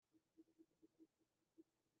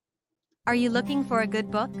Are you looking for a good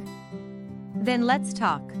book? Then let's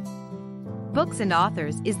talk. Books and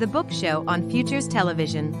Authors is the book show on Futures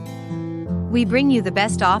Television. We bring you the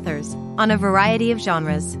best authors on a variety of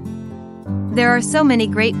genres. There are so many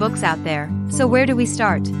great books out there, so where do we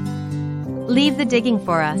start? Leave the digging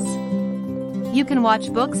for us. You can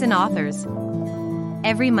watch Books and Authors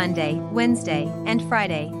every Monday, Wednesday, and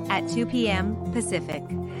Friday at 2 p.m. Pacific.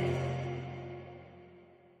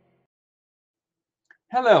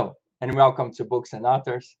 Hello, and welcome to Books and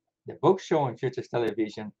Authors, the book show on Futures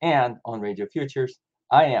Television and on Radio Futures.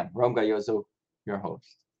 I am Rom Gayoso, your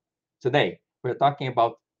host. Today, we're talking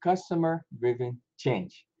about customer-driven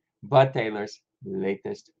change, Bud Taylor's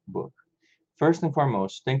latest book. First and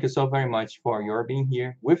foremost, thank you so very much for your being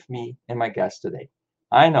here with me and my guest today.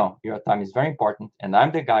 I know your time is very important, and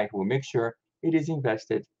I'm the guy who will make sure it is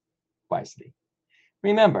invested wisely.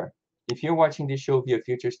 Remember, if you're watching this show via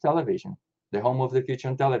Futures Television, the home of the future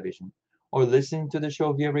on television, or listening to the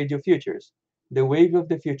show via Radio Futures, the wave of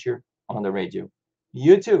the future on the radio,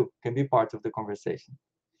 you too can be part of the conversation.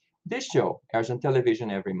 This show airs on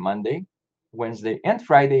television every Monday, Wednesday, and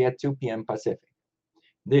Friday at 2 p.m. Pacific.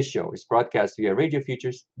 This show is broadcast via Radio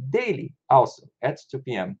Futures daily, also at 2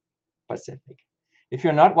 p.m. Pacific. If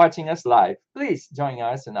you're not watching us live, please join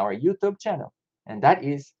us on our YouTube channel, and that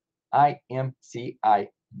is IMCI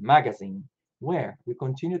Magazine, where we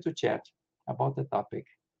continue to chat about the topic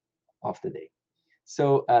of the day.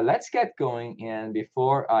 So let's get going. And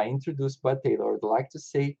before I introduce Bud Taylor, I'd like to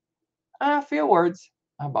say a few words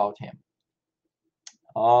about him.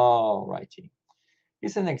 All righty.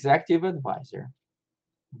 He's an executive advisor,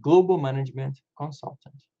 global management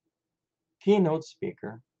consultant, keynote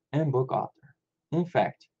speaker, and book author. In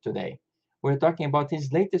fact, today, we're talking about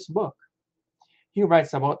his latest book. He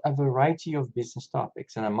writes about a variety of business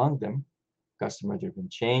topics, and among them, customer-driven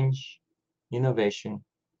change, innovation,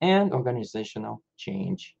 and organizational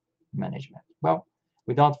change management. Well,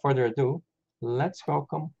 without further ado, let's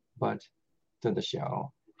welcome Bud to the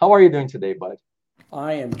show. How are you doing today, Bud?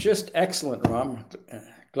 I am just excellent, Rom.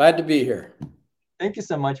 Glad to be here. Thank you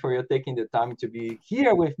so much for your taking the time to be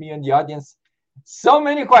here with me and the audience. So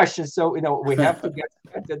many questions, so we have to get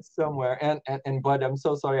started somewhere. And Bud, I'm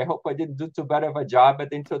so sorry. I hope I didn't do too bad of a job at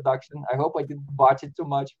the introduction. I hope I didn't botch it too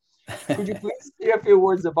much. Could you please say a few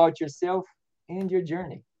words about yourself and your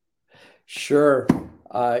journey? Sure.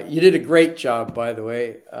 You did a great job, by the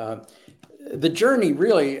way. The journey,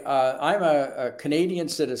 really, I'm a Canadian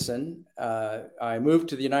citizen. I moved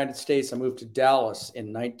to the United States. I moved to Dallas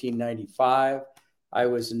in 1995. I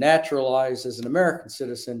was naturalized as an American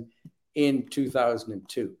citizen in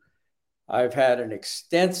 2002. I've had an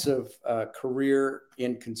extensive career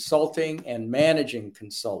in consulting and managing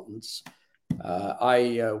consultants.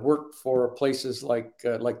 I worked for places like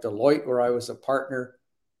Deloitte, where I was a partner,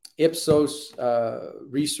 Ipsos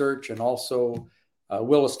Research, and also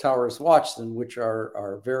Willis Towers Watson, which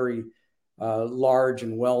are very large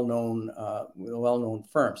and well-known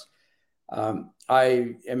firms.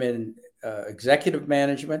 I am in executive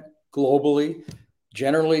management globally.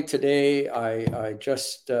 Generally, today I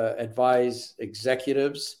just advise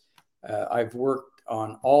executives. I've worked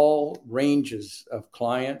on all ranges of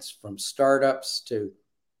clients, from startups to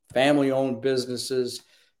family-owned businesses,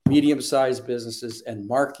 medium-sized businesses, and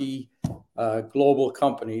marquee global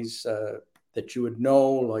companies that you would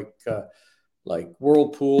know, like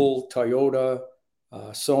Whirlpool, Toyota,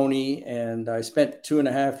 Sony. And I spent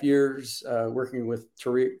 2.5 years working with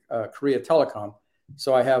Korea Telecom.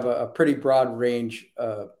 So I have a pretty broad range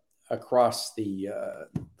across the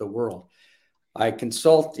world. I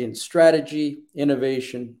consult in strategy,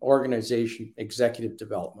 innovation, organization, executive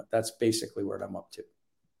development. That's basically what I'm up to.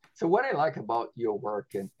 So what I like about your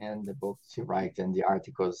work and the books you write and the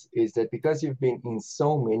articles is that because you've been in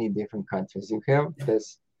so many different countries, you have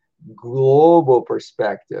this global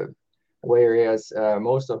perspective, whereas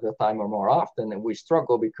most of the time or more often we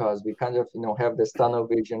struggle because we kind of have this tunnel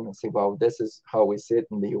vision and say, well, this is how we sit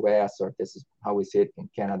in the US, or this is how we sit in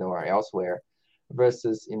Canada or elsewhere,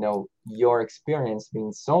 versus your experience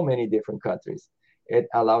being so many different countries. It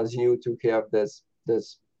allows you to have this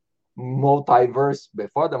multiverse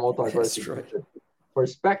before the multiverse right.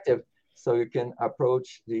 perspective, so you can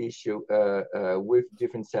approach the issue with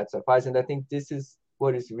different sets of eyes. And I think this is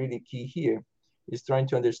what is really key here, is trying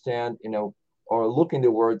to understand or look in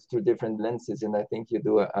the world through different lenses. And I think you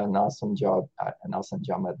do an awesome job at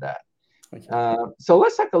that. So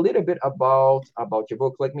let's talk a little bit about your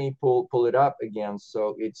book. Let me pull it up again.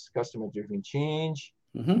 So it's Customer-Driven Change,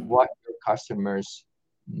 What Your Customers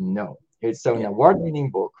Know. It's an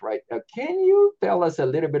award-winning book, right? Can you tell us a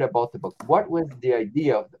little bit about the book? What was the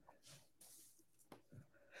idea of the book?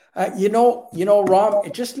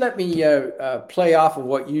 Rom, just let me play off of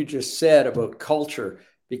what you just said about culture,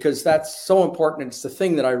 because that's so important. It's the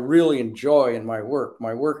thing that I really enjoy in my work.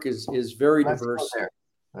 My work is very Let's go diverse. there.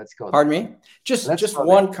 Let's go there. Pardon me? Let's Just go there.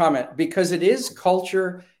 one comment, because it is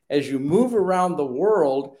culture. As you move around the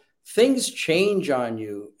world, things change on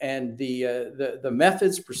you, and the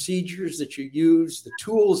methods, procedures that you use, the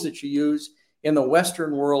tools that you use in the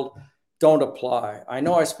Western world don't apply. I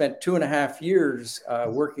know I spent 2.5 years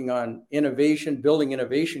working on innovation, building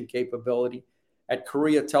innovation capability at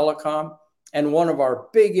Korea Telecom, and one of our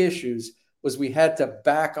big issues was we had to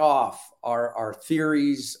back off our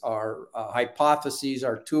theories, our hypotheses,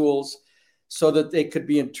 our tools, so that they could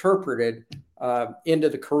be interpreted into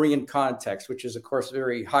the Korean context, which is, of course,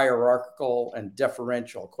 very hierarchical and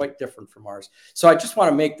deferential, quite different from ours. So I just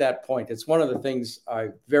want to make that point. It's one of the things I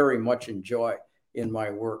very much enjoy in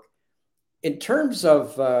my work. In terms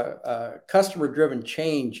of customer-driven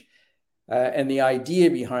change and the idea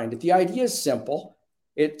behind it, the idea is simple.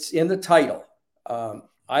 It's in the title.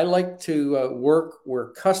 I like to work where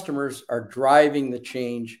customers are driving the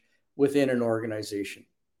change within an organization.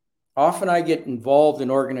 Often I get involved in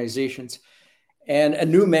organizations and a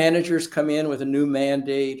new manager's come in with a new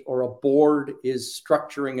mandate, or a board is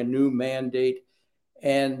structuring a new mandate.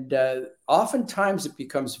 And oftentimes it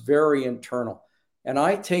becomes very internal. And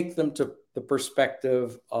I take them to the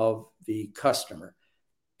perspective of the customer.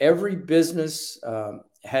 Every business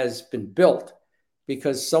has been built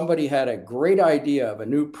because somebody had a great idea of a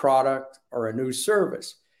new product or a new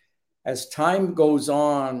service. As time goes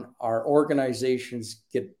on, our organizations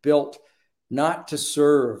get built not to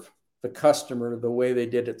serve the customer the way they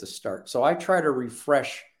did at the start. So I try to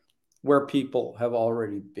refresh where people have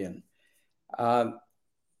already been.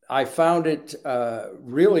 I found it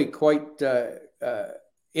really quite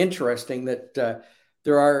interesting that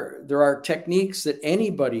there are techniques that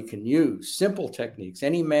anybody can use, simple techniques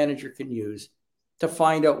any manager can use to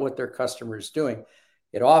find out what their customer is doing.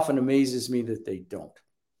 It often amazes me that they don't.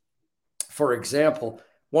 For example,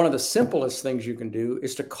 one of the simplest things you can do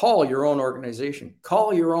is to call your own organization,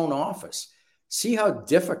 call your own office, see how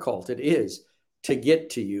difficult it is to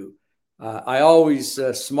get to you. I always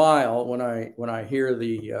smile when I hear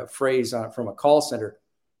the phrase from a call center,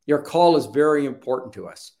 your call is very important to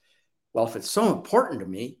us. Well, if it's so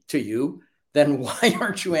important to you, then why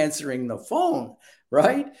aren't you answering the phone,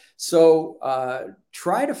 right? So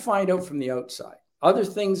try to find out from the outside. Other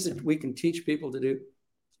things that we can teach people to do,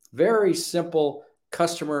 very simple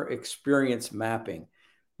customer experience mapping.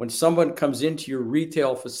 When someone comes into your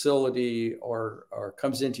retail facility or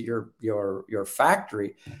comes into your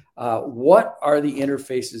factory, what are the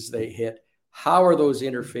interfaces they hit? How are those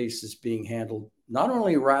interfaces being handled, not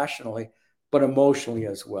only rationally, but emotionally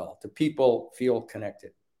as well? Do people feel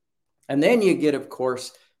connected? And then you get, of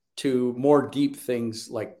course, to more deep things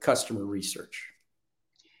like customer research.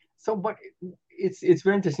 So, but it's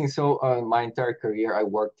very interesting. So, my entire career, I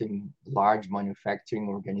worked in large manufacturing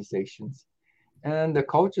organizations, and the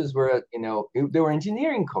cultures were, they were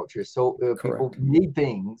engineering cultures. So people need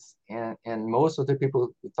things, and most of the people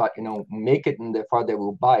thought, make it, and therefore they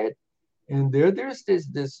will buy it. And there's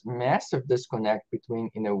this massive disconnect between,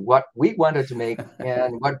 what we wanted to make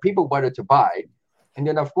and what people wanted to buy. And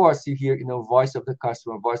then, of course, you hear, voice of the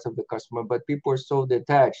customer, but people are so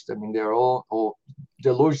detached. I mean, they're all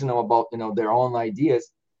delusional about, their own ideas,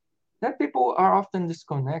 that people are often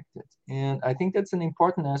disconnected. And I think that's an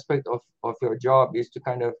important aspect of your job, is to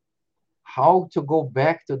kind of how to go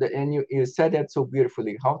back to and you said that so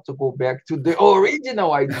beautifully, how to go back to the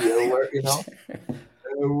original idea where,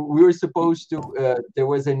 we were supposed to, there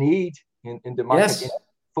was a need in the market, yes, and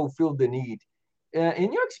fulfill the need.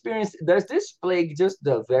 In your experience, does this plague just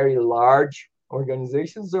the very large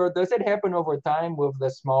organizations, or does it happen over time with the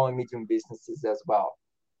small and medium businesses as well?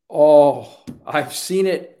 Oh, I've seen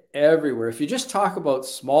it everywhere. If you just talk about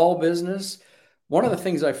small business, one of the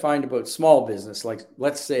things I find about small business, like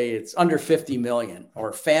let's say it's under 50 million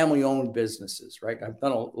or family owned businesses, right? I've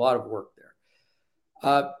done a lot of work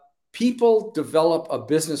there. People develop a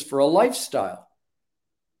business for a lifestyle.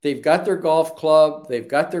 They've got their golf club, they've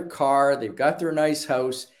got their car, they've got their nice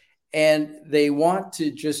house, and they want to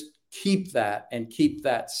just keep that and keep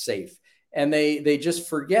that safe. And they just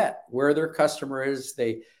forget where their customer is.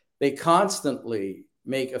 They constantly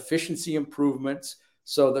make efficiency improvements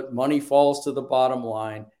so that money falls to the bottom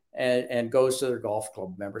line and goes to their golf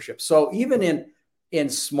club membership. So even in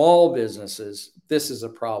small businesses, this is a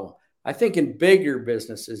problem. I think in bigger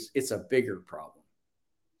businesses, it's a bigger problem.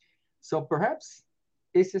 So perhaps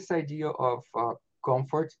it's this idea of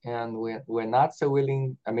comfort, and we're not so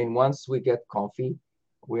willing. I mean, once we get comfy,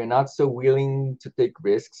 We're not so willing to take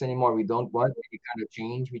risks anymore. We don't want any kind of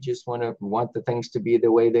change. We just want the things to be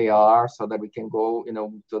the way they are, so that we can go,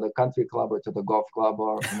 to the country club or to the golf club,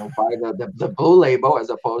 or buy the blue label as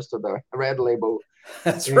opposed to the red label.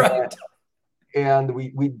 That's And, right. and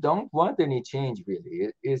we don't want any change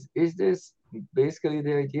really. Is this basically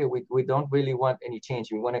the idea? We don't really want any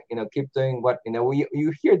change. We want to keep doing what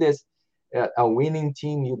you hear this. A winning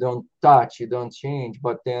team, you don't touch, you don't change,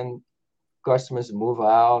 but then customers move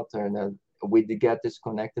out, and we get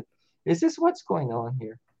disconnected. Is this what's going on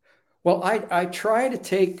here? Well, I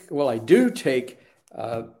do take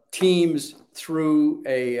teams through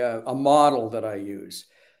a model that I use.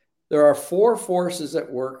 There are four forces at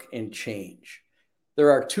work in change.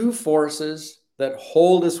 There are two forces that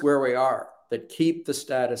hold us where we are, that keep the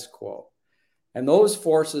status quo. And those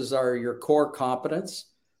forces are your core competence,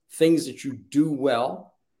 things that you do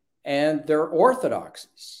well, and their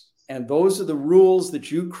orthodoxies. And those are the rules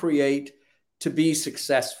that you create to be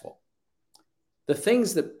successful. The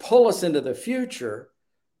things that pull us into the future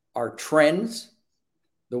are trends,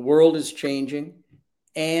 the world is changing,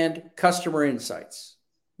 and customer insights.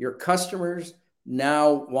 Your customers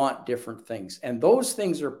now want different things, and those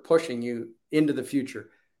things are pushing you into the future,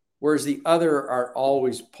 whereas the other are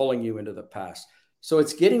always pulling you into the past. So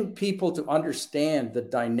it's getting people to understand the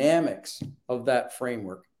dynamics of that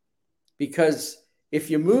framework, because if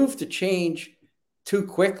you move to change too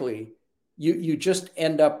quickly, you just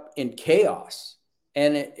end up in chaos.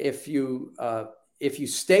 And if you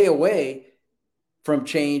stay away from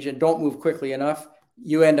change and don't move quickly enough,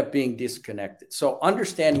 you end up being disconnected. So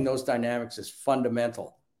understanding those dynamics is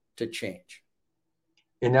fundamental to change.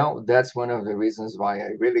 That's one of the reasons why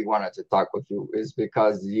I really wanted to talk with you, is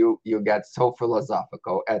because you get so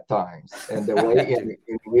philosophical at times, and the way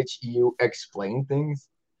in which you explain things.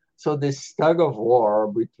 So this tug of war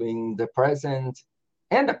between the present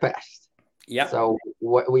and the past. Yeah. So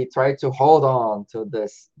what we try to hold on to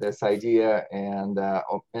this idea, and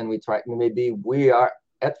we try, maybe we are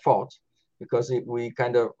at fault because we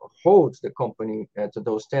kind of hold the company to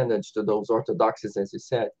those standards, to those orthodoxies, as you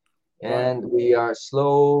said, and we are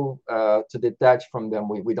slow to detach from them.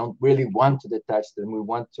 We don't really want to detach them. We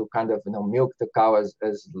want to kind of milk the cow as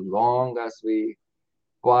long as we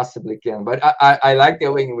possibly can. But I like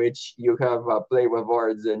the way in which you have played with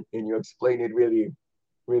words, and you explain it really,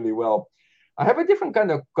 really well. I have a different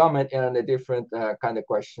kind of comment and a different kind of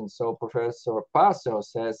question. So Professor Passo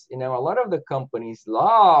says, a lot of the companies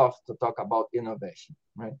love to talk about innovation,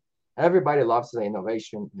 right? Everybody loves the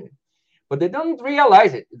innovation, but they don't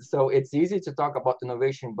realize it. So it's easy to talk about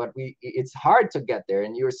innovation, but it's hard to get there.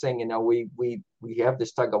 And you're saying, we have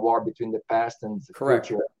this tug of war between the past and the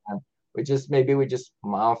future, and we're just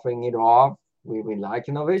mouthing it off. We like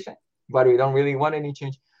innovation, but we don't really want any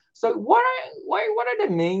change. So what are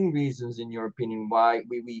the main reasons, in your opinion, why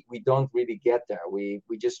we don't really get there? We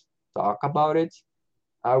just talk about it.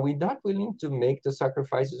 Are we not willing to make the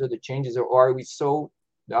sacrifices or the changes, or are we so,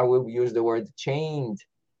 I will use the word, chained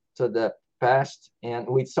to the past, and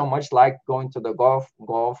we so much like going to the golf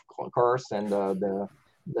course and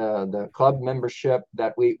the club membership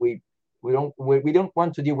that we don't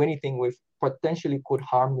want to do anything with potentially could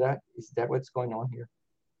harm that? Is that what's going on here?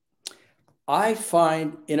 I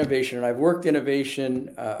find innovation, and I've worked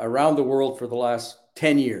innovation around the world for the last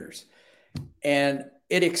 10 years, and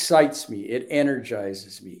it excites me. It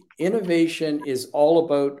energizes me. Innovation is all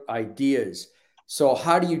about ideas. So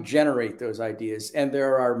how do you generate those ideas? And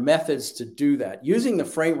there are methods to do that. Using the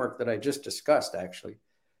framework that I just discussed, actually,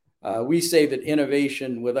 we say that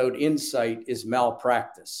innovation without insight is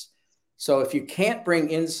malpractice. So if you can't bring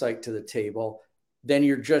insight to the table, then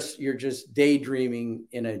you're just daydreaming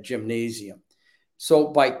in a gymnasium. So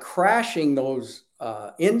by crashing those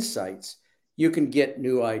insights, you can get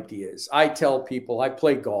new ideas. I tell people, I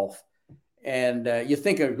play golf, and you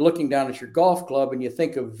think of looking down at your golf club and you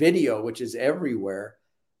think of video, which is everywhere.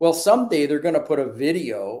 Well, someday they're going to put a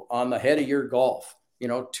video on the head of your golf.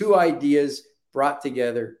 Two ideas brought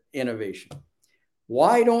together, innovation.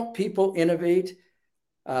 Why don't people innovate?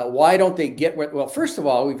 Why don't they get well? First of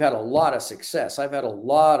all, we've had a lot of success. I've had a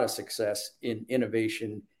lot of success in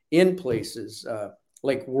innovation in places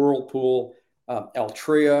like Whirlpool.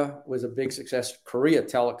 Altria was a big success, Korea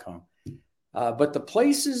Telecom. But the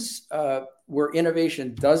places where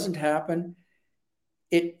innovation doesn't happen,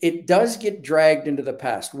 it does get dragged into the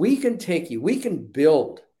past. We can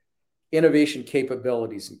build innovation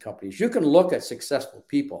capabilities in companies. You can look at successful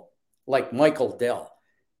people like Michael Dell,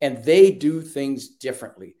 and they do things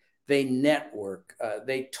differently. They network,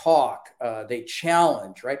 they talk, they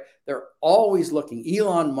challenge, right? They're always looking.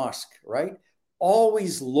 Elon Musk, right?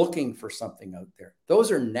 always looking for something out there.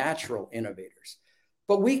 Those are natural innovators.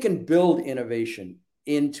 But we can build innovation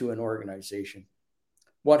into an organization.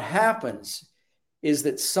 What happens is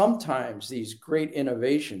that sometimes these great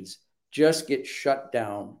innovations just get shut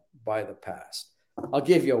down by the past. I'll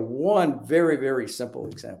give you one very, very simple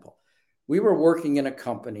example. We were working in a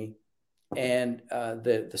company, and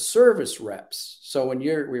the service reps. So when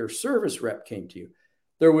your service rep came to you,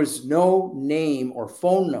 there was no name or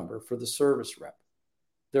phone number for the service rep.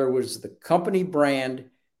 There was the company brand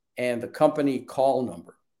and the company call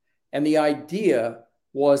number. And the idea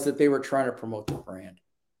was that they were trying to promote the brand.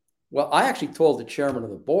 Well, I actually told the chairman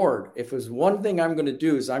of the board, if there's one thing I'm going to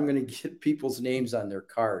do is I'm going to get people's names on their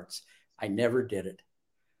cards. I never did it.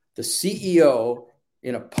 The CEO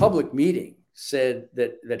in a public meeting said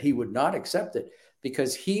that he would not accept it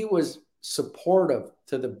because he was supportive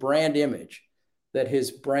to the brand image that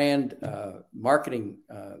his brand marketing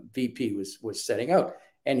VP was setting out,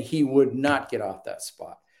 and he would not get off that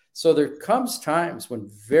spot. So there comes times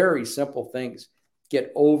when very simple things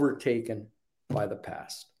get overtaken by the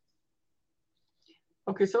past.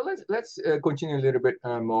 Okay, so let's continue a little bit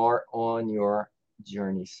more on your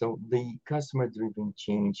journey. So the customer-driven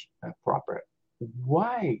change proper.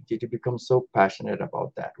 Why did you become so passionate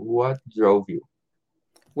about that? What drove you?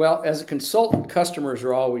 Well, as a consultant, customers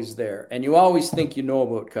are always there, and you always think you know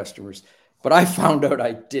about customers, but I found out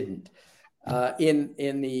I didn't.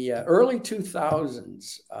 In the early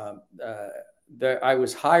 2000s, I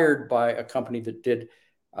was hired by a company that did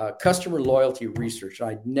customer loyalty research, and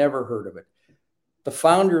I'd never heard of it. The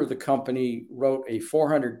founder of the company wrote a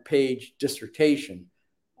 400-page dissertation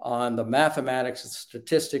on the mathematics, the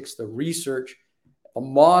statistics, the research, the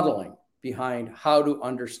modeling behind how to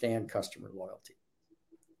understand customer loyalty.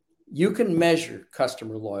 You can measure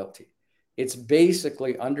customer loyalty. It's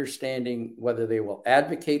basically understanding whether they will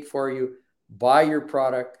advocate for you, buy your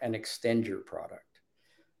product, and extend your product.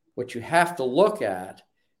 What you have to look at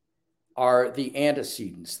are the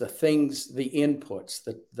antecedents, the things, the inputs,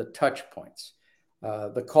 the touch points,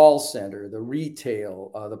 the call center, the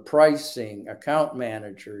retail, the pricing, account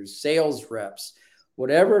managers, sales reps,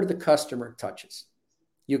 whatever the customer touches.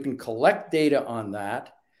 You can collect data on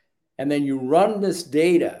that, and then you run this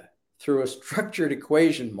data through a structured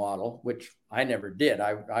equation model, which I never did.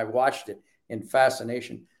 I watched it in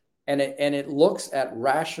fascination. And it looks at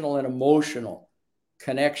rational and emotional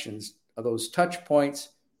connections of those touch points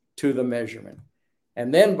to the measurement.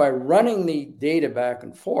 And then by running the data back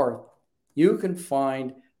and forth, you can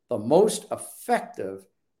find the most effective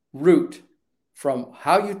route from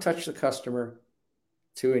how you touch the customer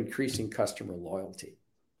to increasing customer loyalty.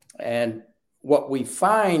 And what we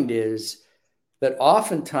find is that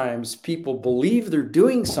oftentimes people believe they're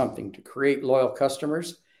doing something to create loyal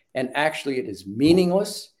customers, and actually it is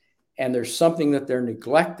meaningless, and there's something that they're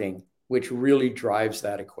neglecting, which really drives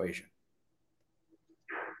that equation.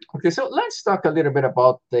 Okay, so let's talk a little bit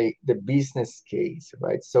about the business case,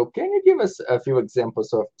 right? So can you give us a few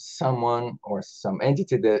examples of someone or some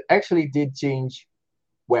entity that actually did change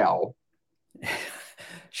well?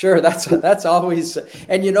 Sure, that's always,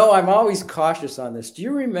 and I'm always cautious on this. Do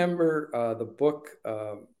you remember the book?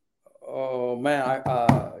 Oh man,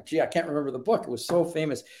 I can't remember the book. It was so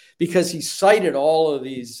famous because he cited all of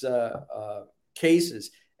these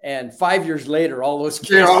cases, and 5 years later, all those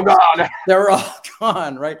cases, they're all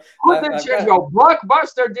gone, right? Who did change well?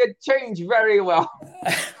 Blockbuster did change very well.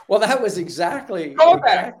 Well, that was exactly what.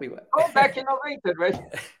 Go back innovated, right?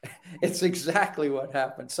 It's exactly what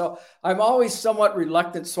happened. So I'm always somewhat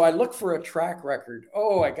reluctant. So I look for a track record.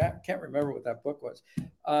 Oh, can't remember what that book was.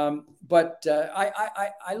 But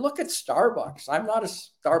I look at Starbucks. I'm not a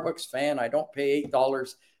Starbucks fan. I don't pay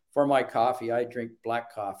 $8 for my coffee. I drink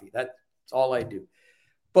black coffee. That's all I do.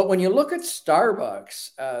 But when you look at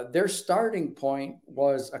Starbucks, their starting point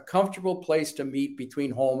was a comfortable place to meet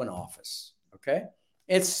between home and office. Okay.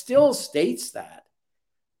 It still states that,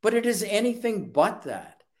 but it is anything but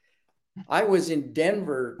that. I was in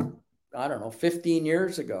Denver, 15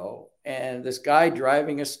 years ago, and this guy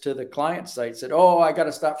driving us to the client site said, "Oh, I got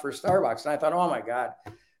to stop for a Starbucks." And I thought, "Oh my God,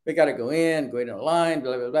 we got to go in a line,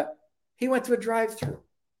 blah, blah, blah." He went to a drive-through.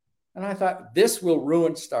 And I thought, this will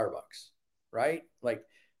ruin Starbucks, right? Like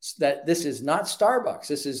that, this is not Starbucks.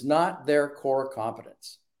 This is not their core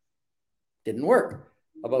competence. Didn't work.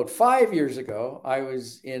 About 5 years ago, I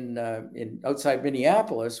was in outside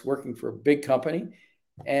Minneapolis working for a big company.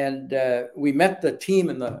 And we met the team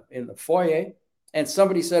in the foyer, and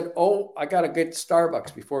somebody said, "Oh, I got to get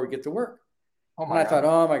Starbucks before we get to work." And I thought,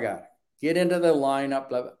 "Oh my God, get into the lineup."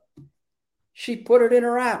 Blah, blah. She put it in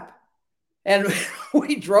her app, and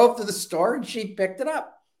we drove to the store, and she picked it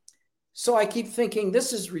up. So I keep thinking,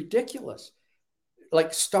 this is ridiculous.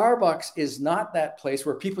 Like Starbucks is not that place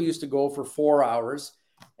where people used to go for 4 hours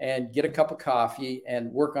and get a cup of coffee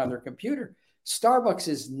and work on their computer. Starbucks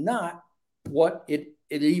is not what it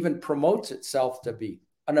even promotes itself to be.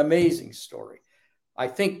 An amazing story. I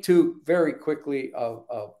think too, very quickly,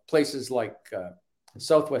 of places like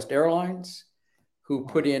Southwest Airlines, who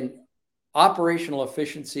put in operational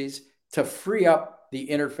efficiencies to free up the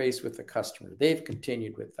interface with the customer. They've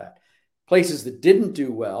continued with that. Places that didn't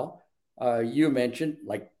do well, you mentioned,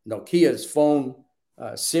 like Nokia's phone,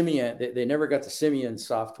 Symbian. They never got the Symbian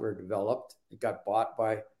software developed. It got bought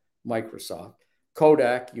by Microsoft.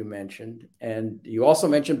 Kodak, you mentioned, and you also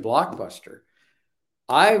mentioned Blockbuster.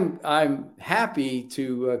 I'm happy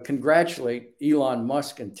to congratulate Elon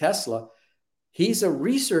Musk and Tesla. He's a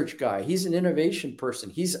research guy. He's an innovation person.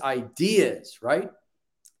 He's ideas, right?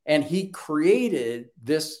 And he created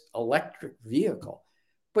this electric vehicle,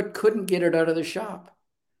 but couldn't get it out of the shop.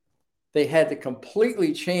 They had to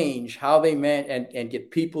completely change how they meant and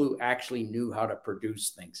get people who actually knew how to produce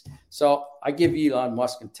things. So I give Elon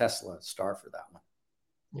Musk and Tesla a star for that one.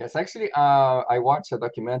 Yes, actually, I watched a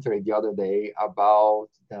documentary the other day about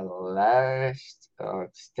the last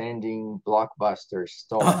standing Blockbuster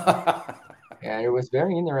store. And it was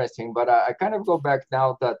very interesting, but I kind of go back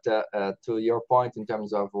now that to your point in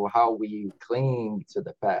terms of how we cling to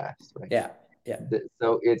the past, right? Yeah.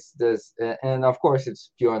 So it's this, and of course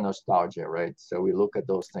it's pure nostalgia, right? So we look at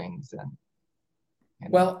those things and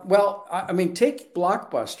well, I mean, take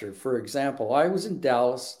Blockbuster, for example. I was in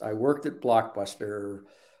Dallas. I worked at Blockbuster,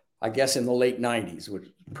 I guess in the late 90s, which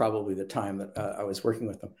is probably the time that I was working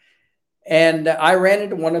with them. And I ran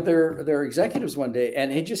into one of their executives one day,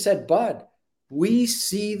 and he just said, Bud, we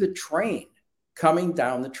see the train coming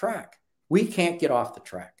down the track. We can't get off the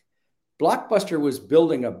track. Blockbuster was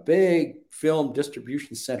building a big film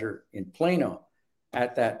distribution center in Plano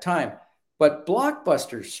at that time. But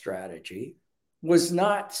Blockbuster's strategy was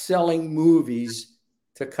not selling movies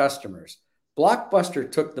to customers.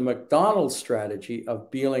 Blockbuster took the McDonald's strategy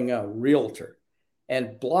of being a realtor,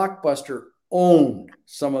 and Blockbuster owned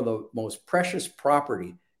some of the most precious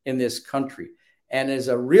property in this country. And as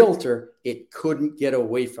a realtor, it couldn't get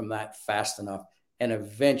away from that fast enough. And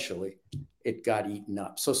eventually it got eaten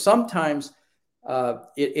up. So sometimes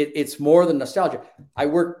it's more than nostalgia.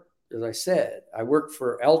 As I said, I worked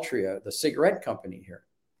for Altria, the cigarette company here,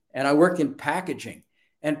 and I worked in packaging.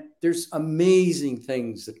 And there's amazing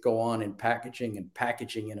things that go on in packaging and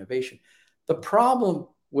packaging innovation. The problem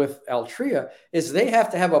with Altria is they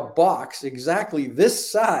have to have a box exactly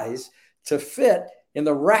this size to fit in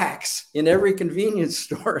the racks in every convenience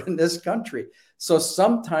store in this country. So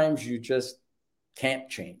sometimes you just can't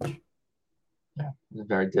change. Yeah, it's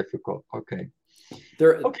very difficult. Okay.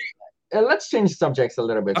 Okay. Let's change subjects a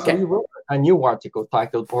little bit. Okay. So you wrote a new article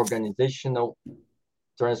titled Organizational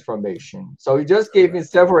Transformation. So you just gave me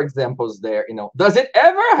several examples there. Does it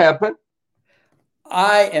ever happen?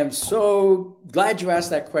 I am so glad you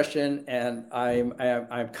asked that question, and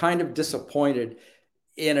I'm kind of disappointed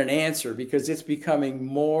in an answer because it's becoming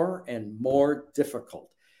more and more difficult.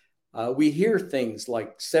 We hear things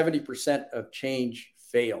like 70% of change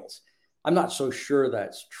fails. I'm not so sure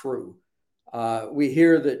that's true. We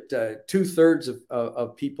hear that 2/3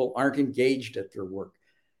 of people aren't engaged at their work.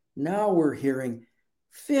 Now we're hearing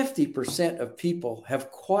 50% of people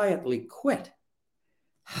have quietly quit.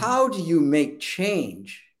 How do you make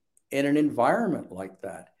change in an environment like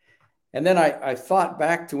that? And then I thought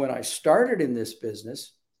back to when I started in this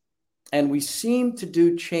business, and we seem to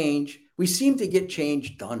do change. We seem to get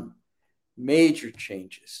change done, major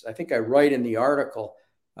changes. I think I write in the article,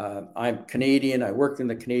 I'm Canadian. I worked in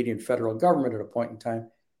the Canadian federal government at a point in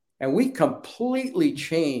time, and we completely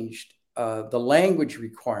changed the language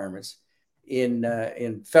requirements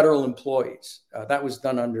in federal employees. That was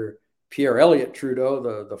done under Pierre Elliott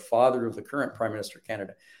Trudeau, the father of the current Prime Minister of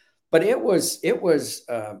Canada. But it was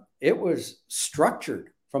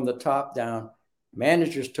structured from the top down.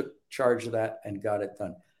 Managers took charge of that and got it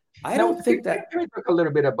done. I don't think that. Can we talk a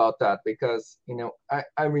little bit about that? Because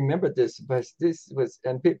I remember this, but this was,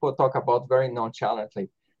 and people talk about very nonchalantly,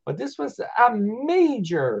 but this was a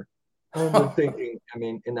major undertaking.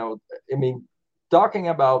 Talking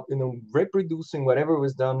about reproducing whatever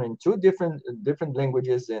was done in two different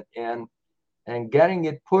languages and getting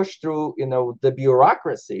it pushed through the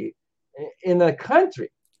bureaucracy in a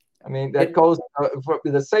country. That goes for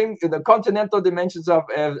the same the continental dimensions of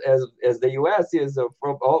as the U.S. is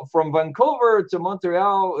from Vancouver to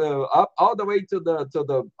Montreal up all the way to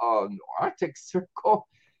the Arctic Circle.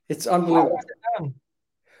 It's unbelievable.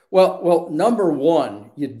 Well, number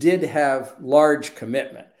one, you did have large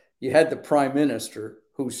commitment. you had the prime minister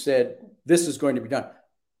who said, this is going to be done.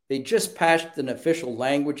 They just passed an Official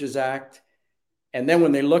Languages Act. And then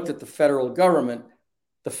when they looked at the federal government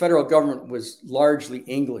was largely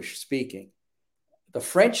English speaking. The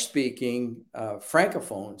French speaking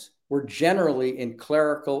francophones were generally in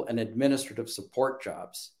clerical and administrative support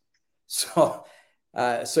jobs. So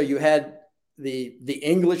you had the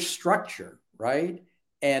English structure, right?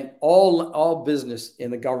 And all business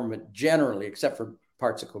in the government generally, except for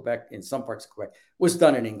parts of Quebec, in some parts of Quebec, was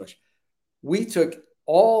done in English. We took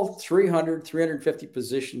all 350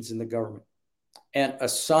 positions in the government and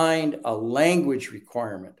assigned a language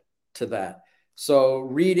requirement to that. So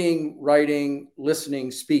reading, writing,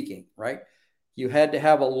 listening, speaking, right? You had to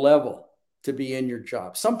have a level to be in your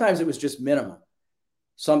job. Sometimes it was just minimum.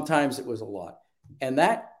 Sometimes it was a lot. And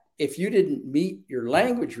that, if you didn't meet your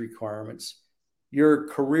language requirements, your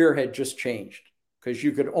career had just changed, because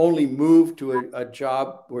you could only move to a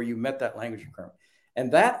job where you met that language requirement.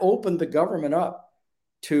 And that opened the government up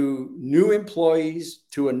to new employees,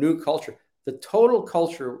 to a new culture. The total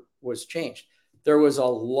culture was changed. There was a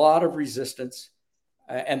lot of resistance.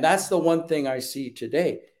 And that's the one thing I see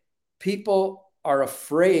today. People are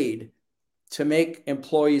afraid to make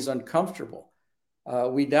employees uncomfortable.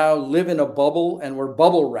 We now live in a bubble, and we're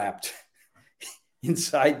bubble wrapped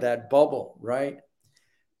inside that bubble, right?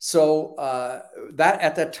 So that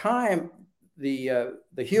at that time, the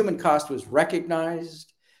human cost was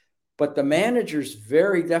recognized, but the managers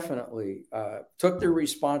very definitely took their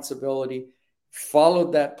responsibility,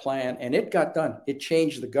 followed that plan, and it got done. It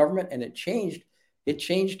changed the government, and it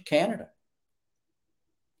changed Canada.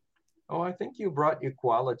 Oh, I think you brought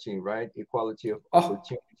equality, right? Equality of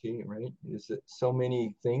opportunity, right? There's so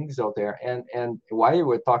many things out there. And while you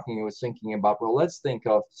were talking, I was thinking about, well, let's think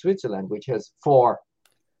of Switzerland, which has 4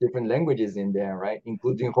 different languages in there, right?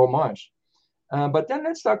 Including Romansh. But then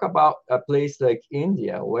let's talk about a place like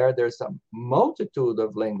India, where there's a multitude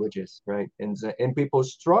of languages, right? And people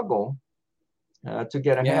struggle to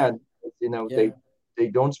get ahead. You know, they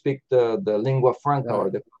don't speak the lingua franca, or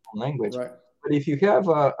the language. Right. But if you have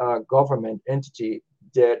a government entity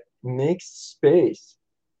that makes space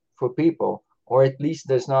for people, or at least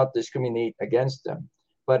does not discriminate against them,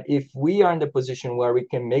 but if we are in the position where we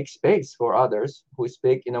can make space for others who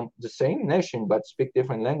speak, the same nation but speak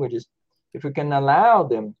different languages, if we can allow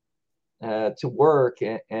them to work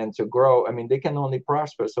and to grow, I mean, they can only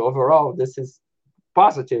prosper. So overall, this is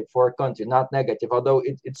positive for a country, not negative. Although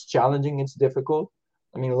it's challenging, it's difficult.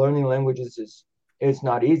 I mean, learning languages is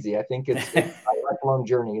not easy. I think it's a lifelong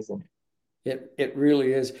journey, isn't it? It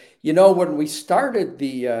really is. When we started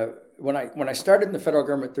when I started in the federal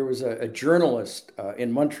government, there was a journalist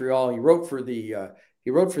in Montreal. He wrote for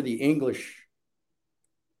the English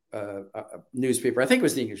newspaper. I think it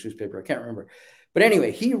was the English newspaper. I can't remember. But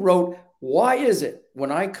anyway, he wrote, "Why is it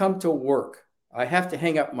when I come to work, I have to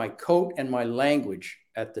hang up my coat and my language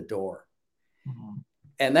at the door?" Mm-hmm.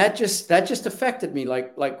 And that just affected me.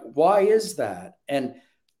 Like, why is that? And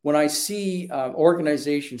when I see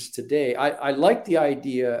organizations today, I like the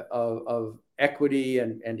idea of equity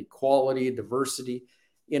and equality, diversity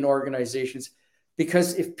in organizations,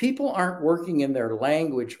 because if people aren't working in their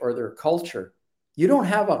language or their culture, you don't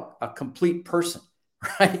have a complete person,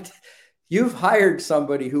 right? You've hired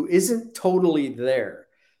somebody who isn't totally there.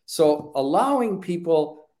 So allowing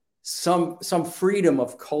people some freedom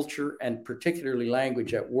of culture, and particularly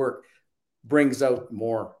language at work, brings out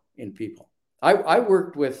more in people. I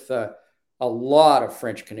worked with a lot of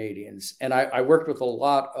French Canadians, and I worked with a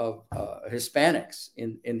lot of Hispanics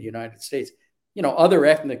in the United States, other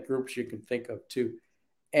ethnic groups you can think of too.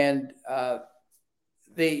 And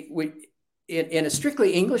in a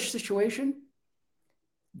strictly English situation,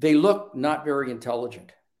 they look not very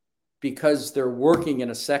intelligent because they're working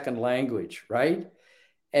in a second language, right?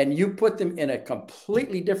 And you put them in a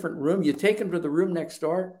completely different room. You take them to the room next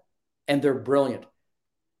door, and they're brilliant,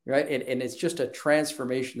 right? And it's just a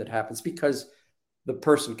transformation that happens because the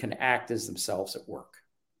person can act as themselves at work.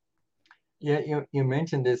 Yeah, you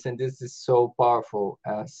mentioned this, and this is so powerful.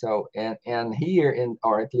 And here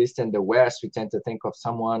or at least in the West, we tend to think of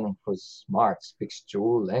someone who's smart, speaks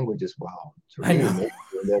 2 languages. Wow, I know.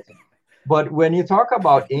 But when you talk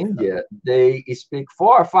about India, they speak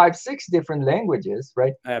 4, 5, 6 different languages,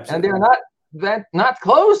 right? Absolutely. And they're not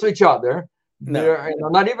close to each other. No. They're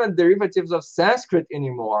not even derivatives of Sanskrit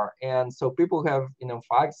anymore. And so people have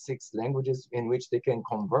 5, 6 languages in which they can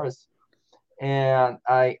converse. And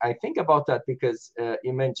I think about that because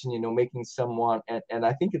you mentioned making someone, and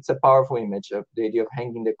I think it's a powerful image of the idea of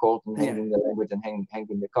hanging the coat and hanging the language and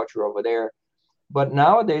hanging the culture over there. But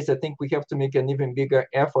nowadays, I think we have to make an even bigger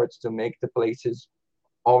effort to make the places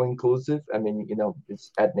all inclusive. I mean,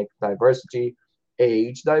 it's ethnic diversity,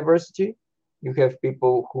 age diversity. You have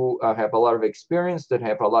people who have a lot of experience that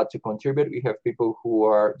have a lot to contribute. We have people who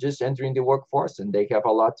are just entering the workforce and they have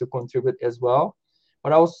a lot to contribute as well.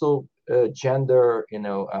 But also gender,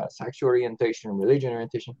 sexual orientation, religion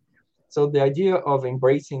orientation. So the idea of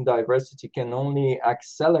embracing diversity can only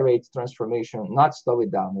accelerate transformation, not slow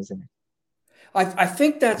it down, isn't it? I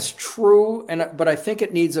think that's true, but I think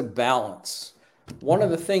it needs a balance. One of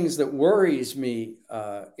the things that worries me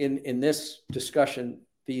in this discussion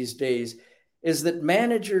these days is that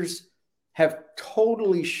managers have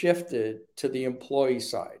totally shifted to the employee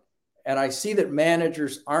side. And I see that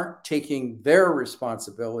managers aren't taking their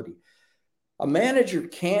responsibility. A manager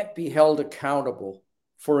can't be held accountable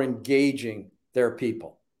for engaging their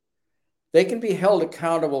people. They can be held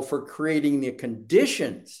accountable for creating the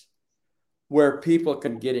conditions where people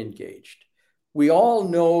can get engaged. We all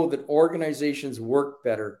know that organizations work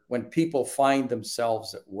better when people find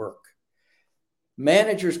themselves at work.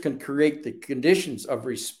 Managers can create the conditions of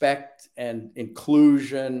respect and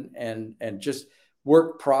inclusion and just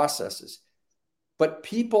work processes. But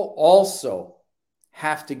people also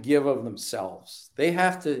have to give of themselves. They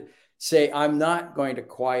have to say, I'm not going to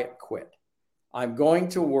quiet quit. I'm going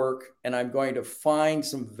to work and I'm going to find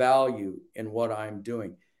some value in what I'm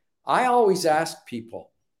doing. I always ask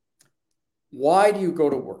people, why do you go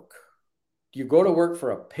to work? Do you go to work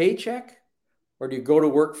for a paycheck or do you go to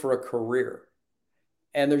work for a career?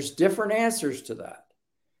 And there's different answers to that.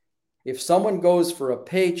 If someone goes for a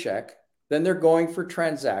paycheck, then they're going for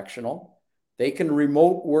transactional. They can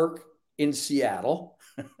remote work in Seattle,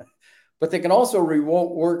 but they can also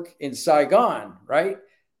remote work in Saigon, right?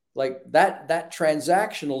 Like that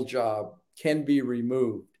transactional job can be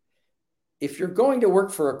removed. If you're going to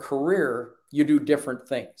work for a career, you do different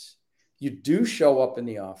things. You do show up in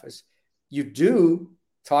the office. You do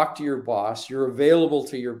talk to your boss. You're available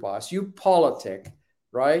to your boss. You politic,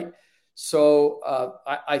 right? So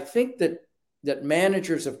I think that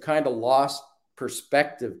managers have kind of lost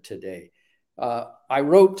perspective today. I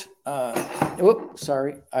wrote, a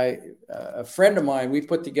friend of mine, we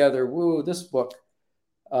put together this book,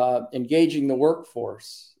 Engaging the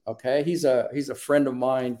Workforce. Okay, he's a friend of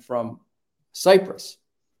mine from Cyprus.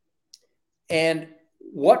 And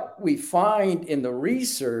what we find in the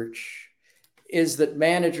research is that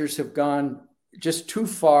managers have gone just too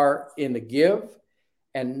far in the give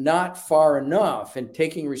and not far enough in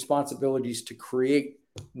taking responsibilities to create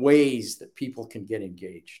ways that people can get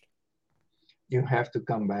engaged. You have to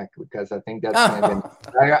come back because I think that's kind of an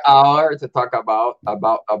entire hour to talk about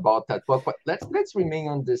that book. But let's remain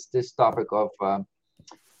on this topic of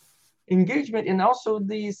engagement and also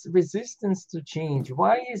this resistance to change.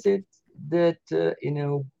 Why is it that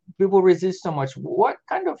people resist so much? What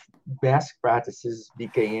kind of best practices,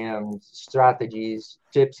 BKM strategies,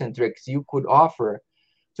 tips and tricks you could offer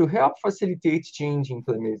to help facilitate change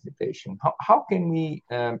implementation? How can we,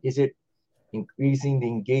 is it increasing the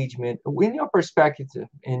engagement? In your perspective,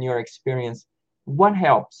 in your experience, what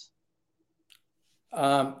helps?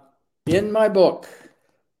 In my book,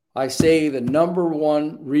 I say the number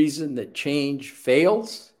one reason that change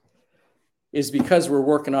fails is because we're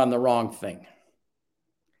working on the wrong thing.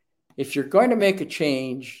 If you're going to make a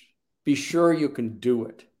change, be sure you can do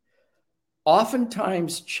it.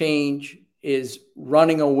 Oftentimes, change is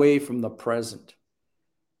running away from the present.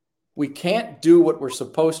 We can't do what we're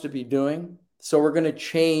supposed to be doing, so we're going to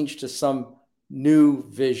change to some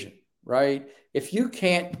new vision, right? If you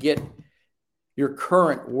can't get your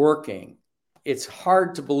current working, it's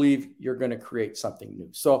hard to believe you're going to create something new.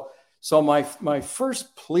 So my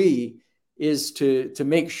first plea is to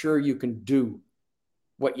make sure you can do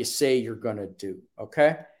what you say you're going to do,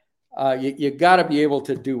 okay? You got to be able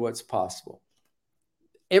to do what's possible.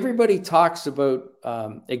 Everybody talks about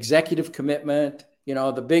executive commitment.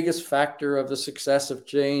 The biggest factor of the success of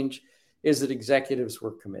change is that executives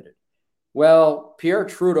were committed. Well, Pierre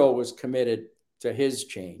Trudeau was committed to his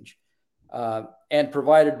change and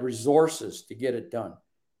provided resources to get it done.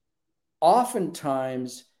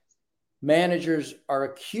 Oftentimes, managers are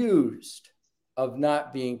accused of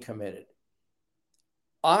not being committed.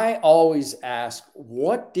 I always ask,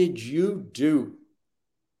 what did you do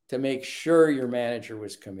to make sure your manager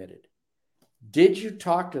was committed? Did you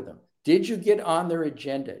talk to them? Did you get on their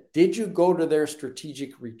agenda? Did you go to their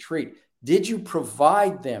strategic retreat? Did you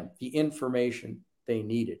provide them the information they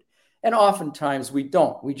needed? And oftentimes we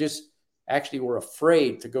don't. We just actually were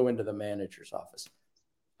afraid to go into the manager's office.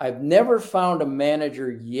 I've never found a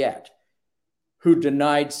manager yet who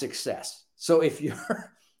denied success. So if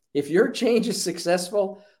your change is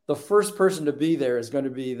successful, the first person to be there is going to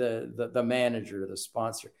be the manager, the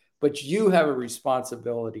sponsor. But you have a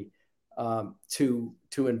responsibility to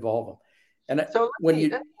involve them. And So when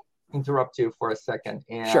let me interrupt you for a second.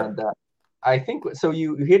 Sure. And I think so.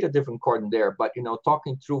 You hit a different chord in there, but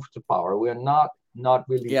talking truth to power, we're not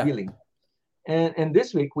really willing. And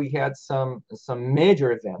this week we had some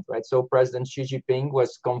major event, right? So President Xi Jinping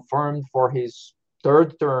was confirmed for his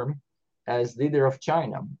third term as leader of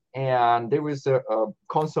China, and there was a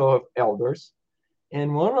council of elders.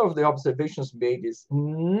 And one of the observations made is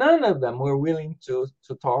none of them were willing to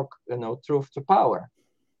talk, truth to power.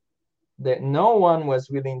 That no one was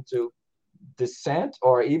willing to dissent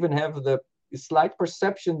or even have the slight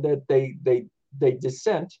perception that they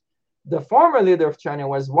dissent. The former leader of China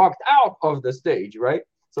was walked out of the stage, right?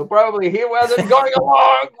 So probably he wasn't going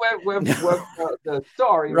along with the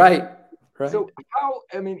story, right? Right. So how,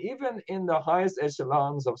 even in the highest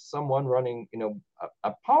echelons of someone running,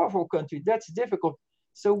 a powerful country, that's difficult.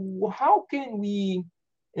 So how can we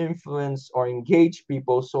influence or engage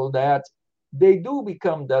people so that they do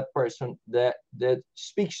become that person that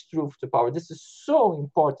speaks truth to power? This is so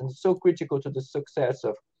important, so critical to the success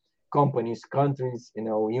of companies, countries,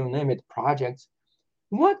 you name it, projects.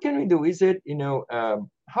 What can we do? Is it,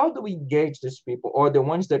 how do we engage these people, or the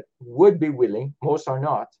ones that would be willing? Most are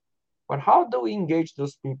not. But how do we engage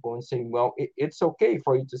those people and say, well, it's okay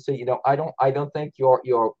for you to say, I don't think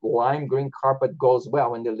your lime green carpet goes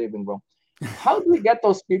well in the living room. How do we get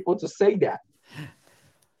those people to say that?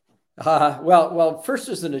 Well, first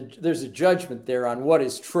there's a judgment there on what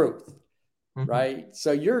is truth, right?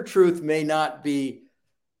 So your truth may not be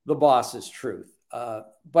the boss's truth,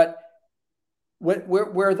 but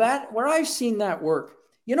where I've seen that work,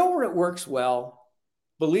 where it works well,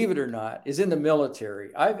 believe it or not, is in the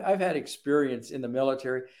military. I've had experience in the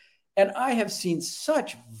military, and I have seen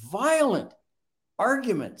such violent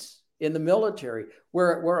arguments in the military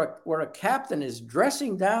where a captain is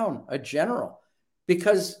dressing down a general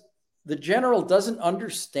because the general doesn't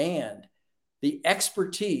understand the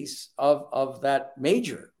expertise of that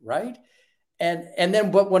major, right?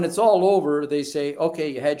 But when it's all over, they say, okay,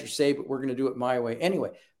 you had your say, but we're going to do it my way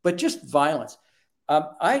anyway. But just violence.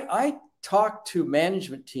 I talk to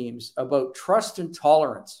management teams about trust and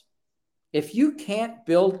tolerance. If you can't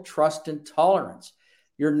build trust and tolerance,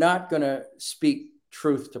 you're not going to speak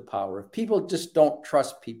truth to power. If people just don't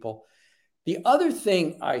trust people. The other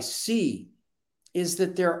thing I see is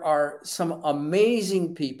that there are some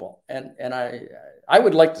amazing people, and I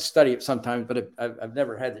would like to study it sometimes, but I've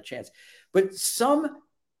never had the chance. But some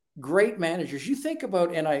great managers, you think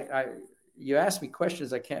about, and you ask me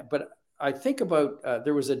questions I can't, but I think about,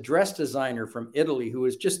 there was a dress designer from Italy who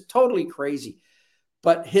was just totally crazy,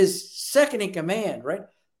 but his second in command, right?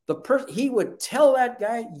 He would tell that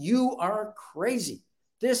guy, you are crazy.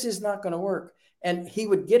 This is not going to work. And he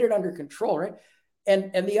would get it under control, right?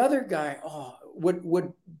 And the other guy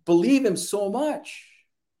would believe him so much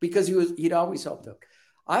because he'd always helped out.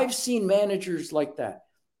 I've seen managers like that.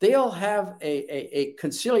 They'll have a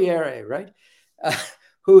consigliere, right?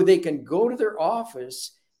 Who they can go to their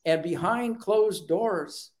office, and behind closed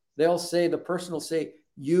doors, the person will say,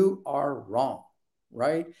 you are wrong,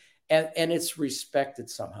 right? And it's respected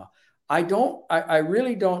somehow. I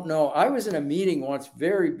really don't know. I was in a meeting once,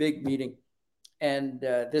 very big meeting, and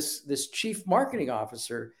this chief marketing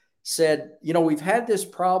officer said, we've had this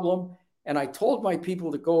problem, and I told my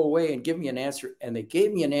people to go away and give me an answer, and they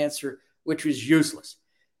gave me an answer which was useless.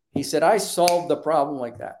 He said, I solved the problem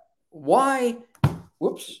like that. Why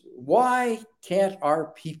can't our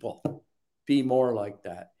people be more like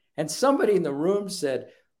that? And somebody in the room said,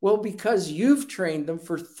 well, because you've trained them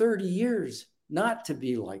for 30 years not to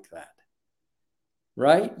be like that,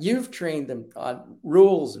 right? You've trained them on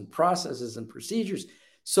rules and processes and procedures.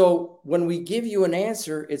 So when we give you an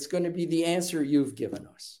answer, it's going to be the answer you've given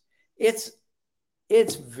us. It's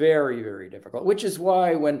very, very difficult, which is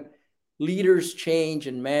why when leaders change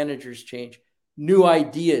and managers change, new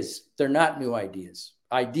ideas, they're not new ideas.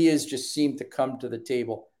 Ideas just seem to come to the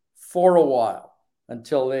table for a while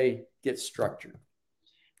until they get structured.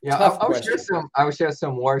 Yeah, I'll share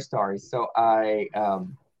some war stories. So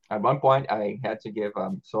at one point I had to give,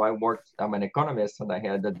 I'm an economist, and I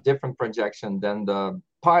had a different projection than the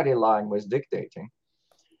party line was dictating.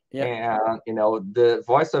 Yeah. And, the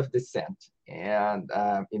voice of dissent, and,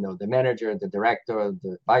 the manager, the director,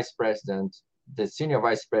 the vice president, the senior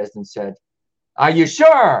vice president said, are you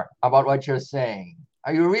sure about what you're saying?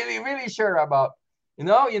 Are you really, really sure about,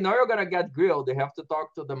 you're going to get grilled. You have to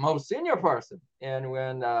talk to the most senior person. And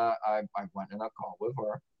when I went in a call with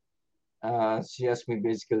her, she asked me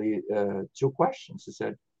basically two questions. She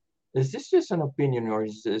said, is this just an opinion or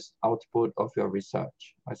is this output of your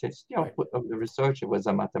research? I said, it's the output of the research. It was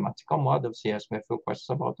a mathematical model. She asked me a few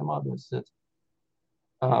questions about the model. I said,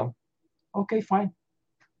 okay, fine.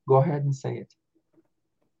 Go ahead and say it.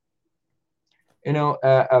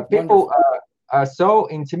 People are so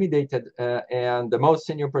intimidated, and the most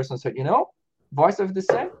senior person said, voice of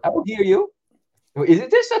dissent, I will hear you. Is it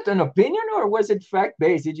just an opinion or was it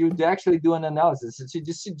fact-based? Did you actually do an analysis? And she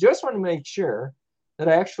just want to make sure that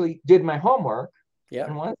I actually did my homework. Yeah.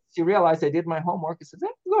 And once she realized I did my homework, she said,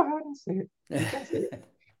 go ahead and say it. You can say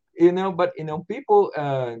it. But people,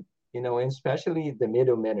 especially the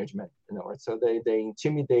middle management, so they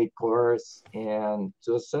intimidate, coerce, and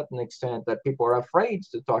to a certain extent that people are afraid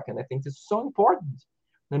to talk. And I think it's so important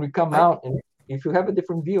when we come out and if you have a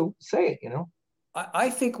different view, say it, I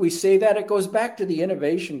think we say that. It goes back to the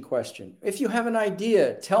innovation question. If you have an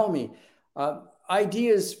idea, tell me.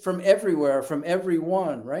 Ideas from everywhere, from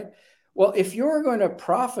everyone, right? Well, if you're going to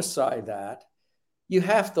prophesy that, you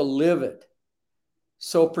have to live it.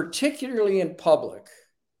 So particularly in public,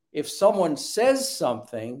 if someone says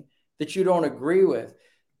something that you don't agree with,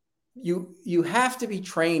 you have to be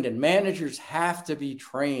trained, and managers have to be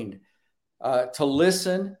trained to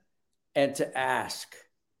listen and to ask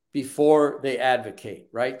before they advocate,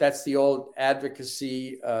 right? That's the old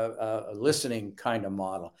advocacy, listening kind of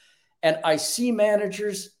model. And I see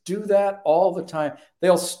managers do that all the time.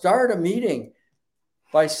 They'll start a meeting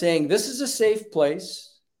by saying, this is a safe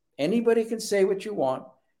place. Anybody can say what you want.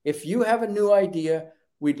 If you have a new idea,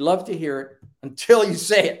 we'd love to hear it until you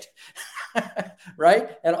say it, right?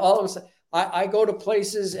 And all of a sudden, I go to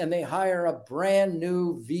places and they hire a brand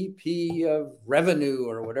new VP of revenue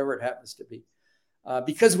or whatever it happens to be.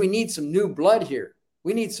 Because we need some new blood here.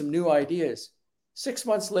 We need some new ideas. 6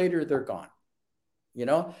 months later, they're gone,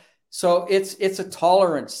 So it's a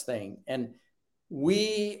tolerance thing. And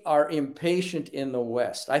we are impatient in the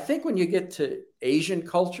West. I think when you get to Asian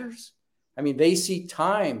cultures, they see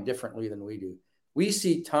time differently than we do. We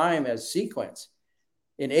see time as sequence.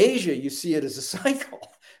 In Asia, you see it as a cycle,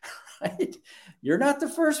 right? You're not the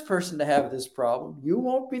first person to have this problem. You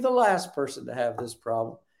won't be the last person to have this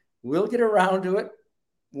problem. We'll get around to it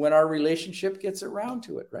when our relationship gets around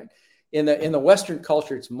to it, right? In the Western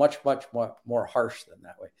culture, it's much more harsh than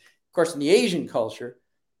that way. Of course, in the Asian culture,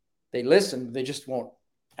 they listen, they just won't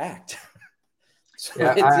act. So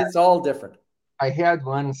it's all different. I had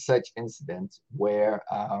one such incident where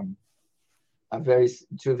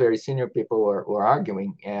two very senior people were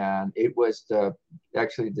arguing, and it was the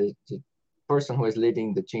person who was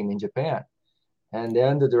leading the team in Japan. And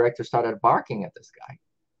then the director started barking at this guy.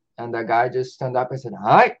 And the guy just stood up and said,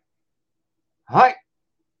 hi.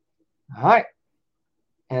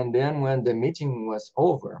 And then when the meeting was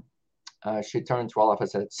over, she turned to all of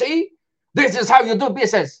us and said, see, this is how you do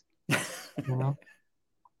business.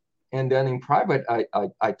 And then in private,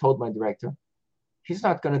 I told my director, he's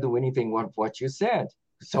not going to do anything with what you said.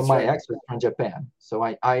 So that's my ex was from Japan. So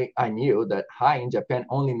I knew that hi in Japan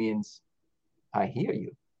only means I hear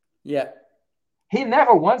you. Yeah. He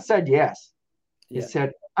never once said yes. He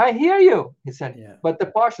said, I hear you. He said, but the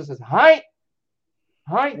Pasha says, hi.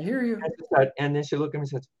 I hear you. And then she looked at me and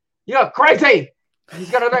said, you're crazy. He's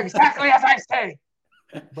going to do exactly as I say.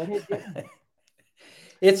 But he didn't.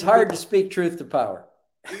 It's hard to speak truth to power.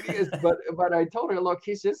 It is, but I told her, look,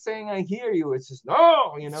 he's just saying I hear you. It's just,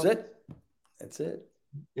 no, That's it.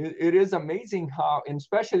 It is amazing how, and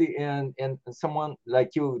especially in someone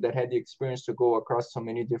like you that had the experience to go across so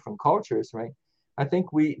many different cultures, right? I think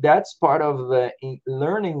that's part of the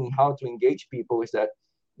learning how to engage people is that,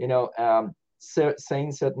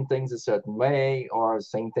 saying certain things a certain way or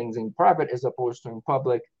saying things in private as opposed to in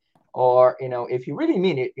public, or, if you really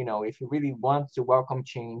mean it, if you really want to welcome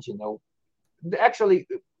change, actually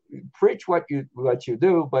preach what you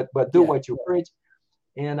do, but do what you preach.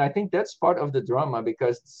 And I think that's part of the drama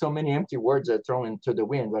because so many empty words are thrown into the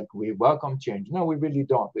wind. Like we welcome change. No, we really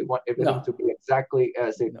don't. We want everything to be exactly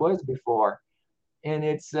as it was before. And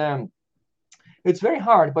it's very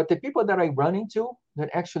hard. But the people that I run into that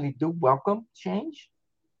actually do welcome change,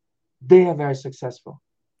 they are very successful.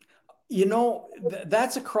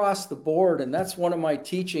 That's across the board. And that's one of my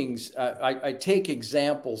teachings. I take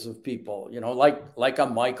examples of people, like a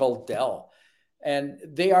Michael Dell. And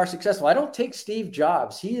they are successful. I don't take Steve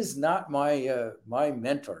Jobs. He is not my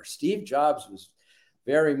mentor. Steve Jobs was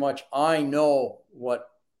very much, I know what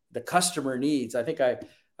the customer needs. I think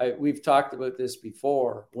we've talked about this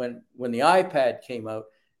before. When the iPad came out,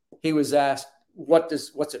 he was asked,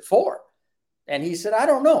 what's it for? And he said, I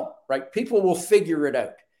don't know, right? People will figure it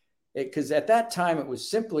out. Because at that time, it was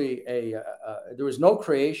simply there was no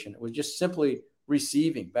creation. It was just simply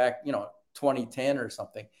receiving back, 2010 or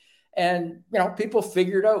something. And, people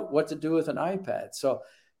figured out what to do with an iPad. So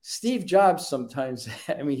Steve Jobs sometimes,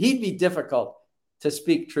 he'd be difficult to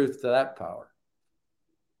speak truth to that power.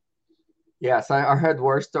 Yes, I heard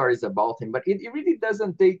war stories about him, but it really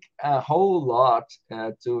doesn't take a whole lot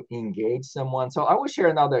to engage someone. So I will share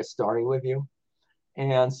another story with you.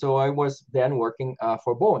 And so I was then working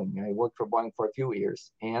for Boeing. I worked for Boeing for a few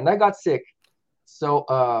years, and I got sick. So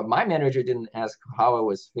my manager didn't ask how I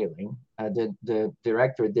was feeling. The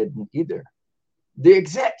director didn't either. The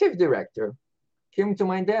executive director came to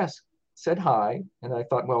my desk, said hi, and I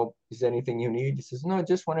thought, well, is there anything you need? He says, no, I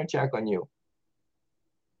just want to check on you.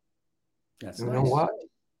 That's you nice. know what?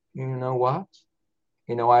 You know what?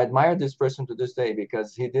 I admire this person to this day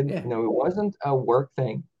because he didn't, it wasn't a work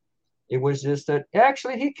thing. It was just that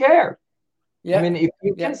actually he cared. Yeah. I mean, if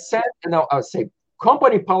you can send, I'll say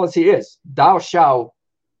company policy is thou shalt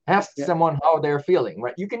ask someone how they're feeling,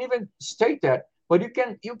 right? You can even state that, but you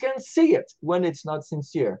can see it when it's not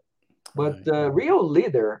sincere. But the real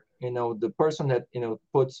leader, the person that,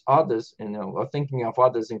 puts others, or thinking of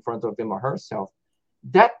others in front of him or herself,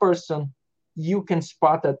 that person, you can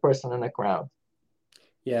spot that person in a crowd.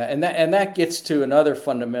 Yeah. And that gets to another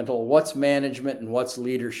fundamental, what's management and what's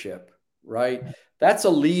leadership, right? That's a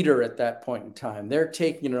leader at that point in time. They're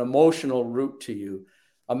taking an emotional route to you.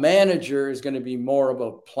 A manager is going to be more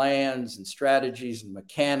about plans and strategies and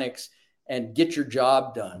mechanics and get your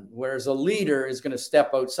job done. Whereas a leader is going to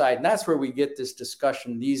step outside. And that's where we get this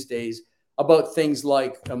discussion these days about things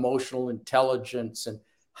like emotional intelligence and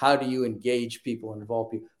how do you engage people and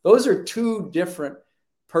involve people. Those are two different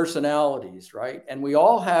personalities, right? And we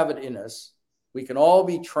all have it in us. We can all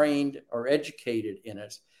be trained or educated in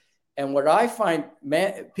us. And what I find,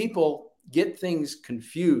 people get things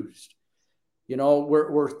confused.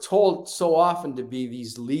 We're told so often to be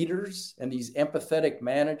these leaders and these empathetic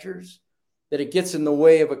managers that it gets in the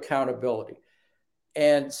way of accountability.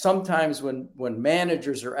 And sometimes when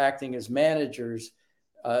managers are acting as managers,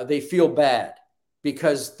 they feel bad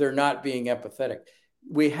because they're not being empathetic.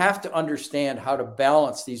 We have to understand how to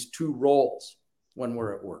balance these two roles when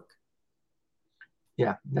we're at work.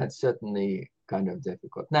 Yeah, that's certainly kind of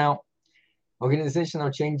difficult. Now,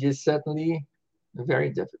 organizational change is certainly very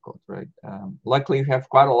difficult, right? Luckily, you have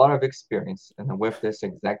quite a lot of experience with this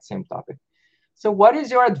exact same topic. So what is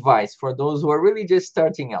your advice for those who are really just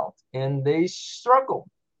starting out and they struggle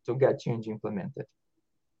to get change implemented?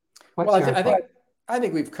 I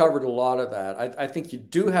think we've covered a lot of that. I think you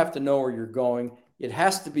do have to know where you're going. It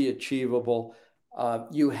has to be achievable.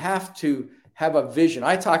 You have to have a vision.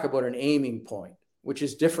 I talk about an aiming point, which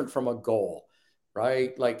is different from a goal,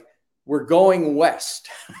 right? Like we're going west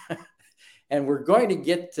and we're going to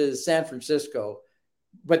get to San Francisco,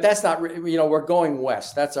 but that's not, we're going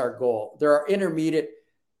west. That's our goal. There are intermediate,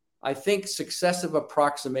 I think successive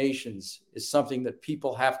approximations is something that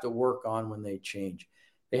people have to work on when they change.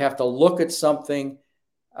 They have to look at something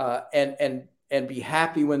and be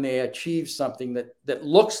happy when they achieve something that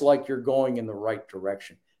looks like you're going in the right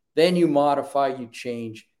direction. Then you modify, you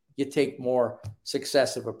change, you take more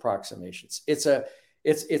successive approximations. It's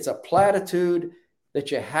a platitude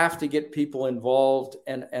that you have to get people involved.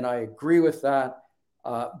 And I agree with that.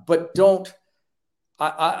 But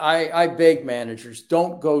I beg managers,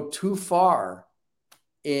 don't go too far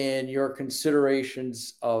in your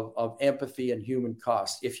considerations of empathy and human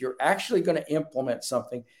cost. If you're actually going to implement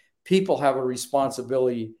something, people have a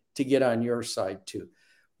responsibility to get on your side too.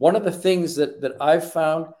 One of the things that I've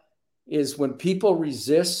found is when people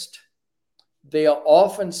resist, they'll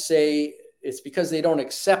often say it's because they don't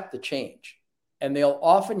accept the change. And they'll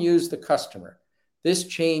often use the customer. This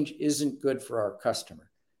change isn't good for our customer.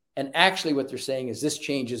 And actually what they're saying is this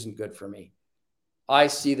change isn't good for me. I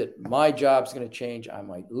see that my job's going to change. I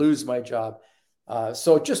might lose my job.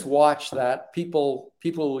 So just watch that. People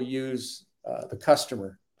will use the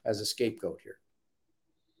customer as a scapegoat here.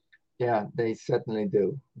 Yeah, they certainly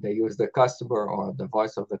do. They use the customer or the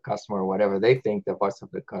voice of the customer, or whatever they think the voice of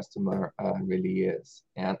the customer really is.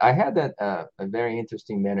 And I had a very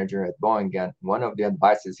interesting manager at Boeing, and one of the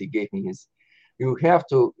advices he gave me is you have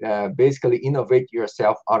to basically innovate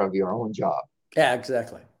yourself out of your own job. Yeah,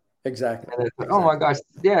 exactly. And I thought, oh my gosh,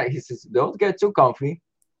 yeah, he says, don't get too comfy,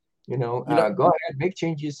 go ahead, make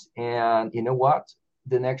changes. And you know what?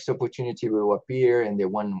 The next opportunity will appear, and the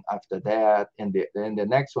one after that, and then the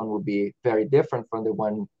next one will be very different from the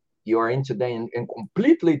one you are in today, and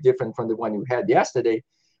completely different from the one you had yesterday.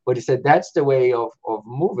 But he said that's the way of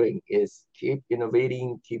moving, is keep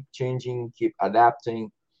innovating, keep changing, keep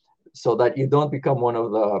adapting, so that you don't become one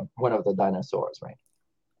of the dinosaurs, right?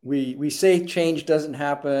 we say change doesn't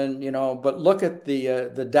happen, but look at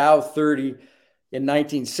the Dow 30 in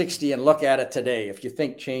 1960 and look at it today. If you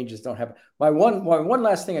think changes don't happen, my one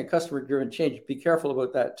last thing on customer-driven change, be careful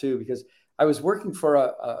about that too, because I was working for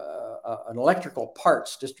an electrical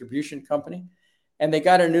parts distribution company, and they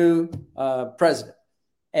got a new president,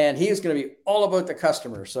 and he was going to be all about the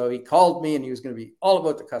customer. So he called me, and he was going to be all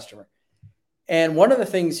about the customer. And one of the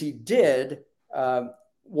things he did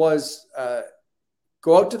was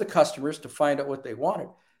go out to the customers to find out what they wanted.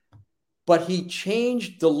 But he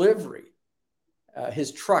changed delivery,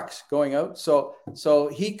 his trucks going out. So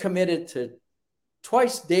he committed to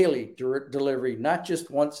twice daily delivery, not just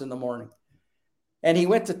once in the morning. And he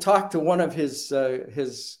went to talk to one of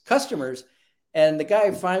his customers, and the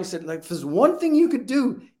guy finally said, like, if there's one thing you could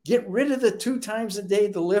do, get rid of the 2 times a day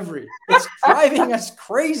delivery. It's driving us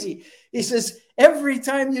crazy. He says, every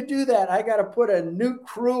time you do that, I got to put a new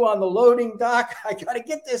crew on the loading dock. I got to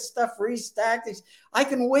get this stuff restacked. I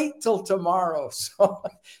can wait till tomorrow. So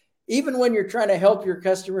even when you're trying to help your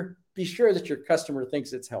customer, be sure that your customer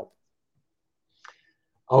thinks it's help.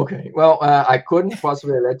 Okay. Well, I couldn't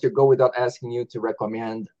possibly let you go without asking you to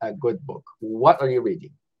recommend a good book. What are you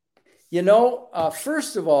reading?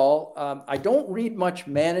 First of all, I don't read much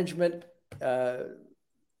management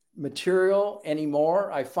material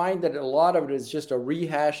anymore. I find that a lot of it is just a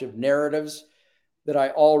rehash of narratives that I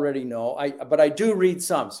already know. But I do read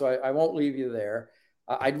some, so I won't leave you there.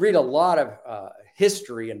 I'd read a lot of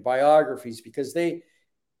history and biographies because they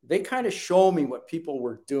kind of show me what people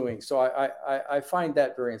were doing. So I find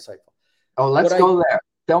that very insightful. Oh, let's go there.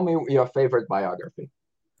 Tell me your favorite biography.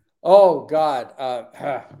 Oh, God.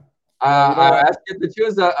 I asked you to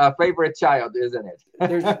choose a favorite child, isn't it?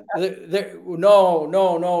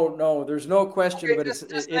 No. There's no question, Okay, but just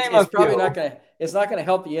it's probably not going to. It's not going to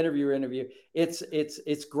help the interview.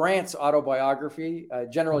 It's Grant's autobiography,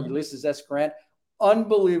 General Ulysses S. Grant.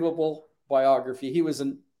 Unbelievable biography. He was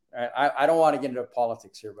I don't want to get into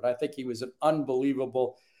politics here, but I think he was an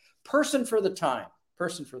unbelievable person for the time.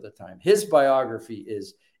 His biography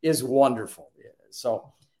is wonderful.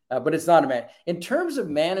 So. But it's not a man. In terms of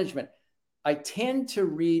management, I tend to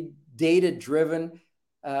read data-driven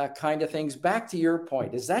kind of things. Back to your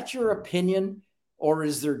point, is that your opinion or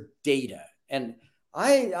is there data? And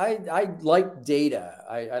I like data.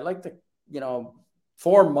 I like to,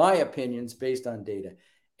 form my opinions based on data.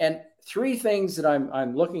 And 3 things that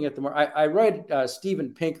I'm looking at I read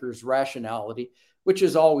Steven Pinker's Rationality, which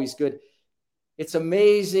is always good. It's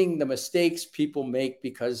amazing the mistakes people make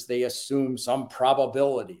because they assume some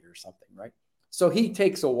probability or something, right? So he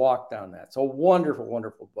takes a walk down that. It's a wonderful,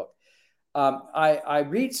 wonderful book. I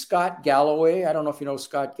read Scott Galloway. I don't know if you know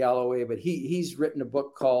Scott Galloway, but he's written a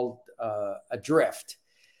book called Adrift.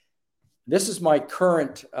 This is my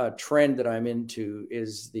current trend that I'm into,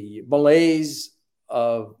 is the malaise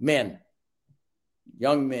of men,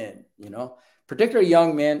 young men, particularly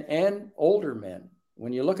young men and older men.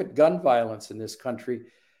 When you look at gun violence in this country,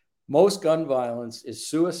 most gun violence is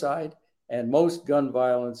suicide, and most gun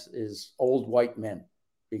violence is old white men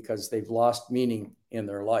because they've lost meaning in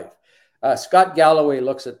their life. Scott Galloway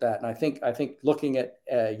looks at that, and I think looking at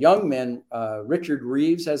young men, Richard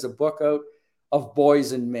Reeves has a book out of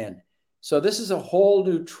boys and men. So this is a whole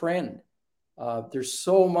new trend. There's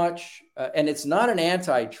so much, and it's not an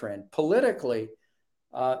anti-trend politically.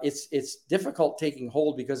 It's difficult taking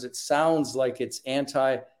hold because it sounds like it's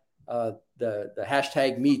anti the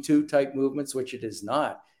hashtag Me Too type movements, which it is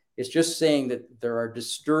not. It's just saying that there are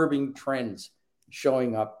disturbing trends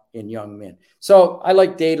showing up in young men. So I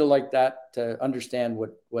like data like that to understand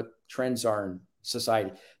what trends are in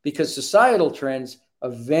society, because societal trends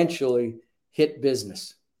eventually hit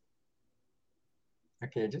business.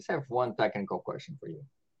 Okay, I just have one technical question for you.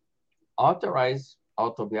 Authorized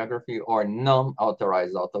autobiography or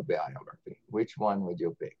non-authorized autobiography? Which one would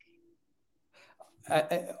you pick?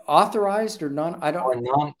 Authorized or non? Or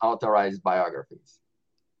non-authorized biographies.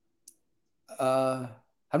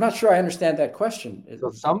 I'm not sure I understand that question. So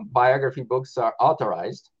some biography books are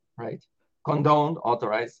authorized, right? Condoned,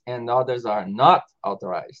 authorized, and others are not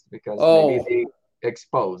authorized because maybe they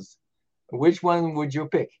expose. Which one would you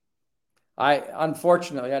pick?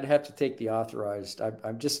 Unfortunately, I'd have to take the authorized.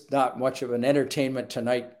 I'm just not much of an Entertainment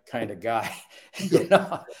Tonight kind of guy.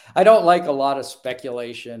 I don't like a lot of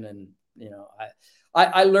speculation, and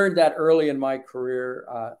I learned that early in my career.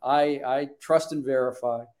 I trust and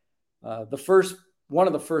verify. One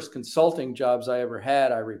of the first consulting jobs I ever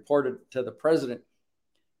had, I reported to the president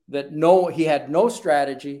that he had no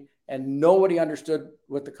strategy and nobody understood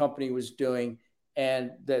what the company was doing,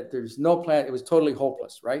 and that there's no plan. It was totally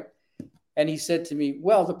hopeless, right? And he said to me,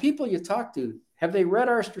 well, the people you talk to Have they read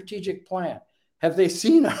our strategic plan? Have they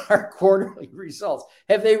seen our quarterly results?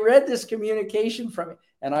 Have they read this communication from me?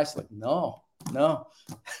 And I said, no.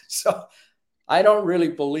 So I don't really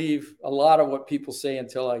believe a lot of what people say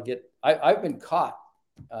until I've been caught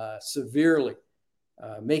severely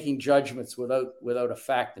making judgments without a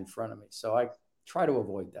fact in front of me. So I try to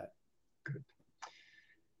avoid that. Good.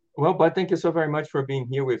 Well, but thank you so very much for being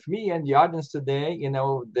here with me and the audience today. You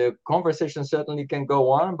know, the conversation certainly can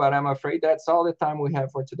go on, but I'm afraid that's all the time we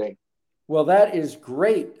have for today. Well, that is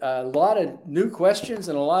great. A lot of new questions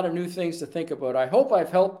and a lot of new things to think about. I hope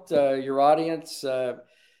I've helped your audience.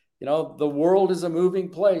 You know, the world is a moving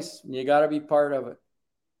place, and you got to be part of it.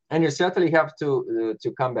 And you certainly have to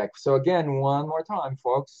come back. So again, one more time,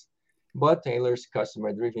 folks. Bud Taylor's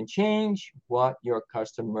Customer-Driven Change, what your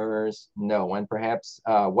customers know, and perhaps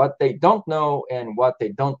what they don't know, and what they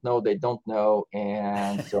don't know,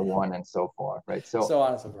 and so on and so forth, right? So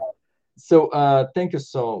on and so forth. So thank you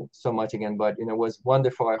so much again, Bud. You know, it was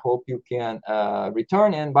wonderful. I hope you can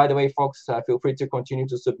return. And by the way, folks, feel free to continue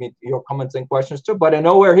to submit your comments and questions too. But I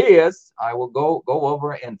know where he is. I will go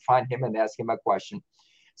over and find him and ask him a question.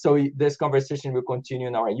 So this conversation will continue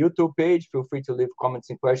on our YouTube page. Feel free to leave comments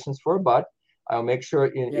and questions for Bud. I'll make sure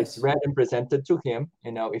it's read and presented to him.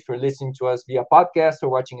 You know, if you're listening to us via podcast or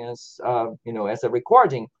watching us, you know, as a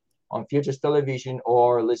recording on Futures Television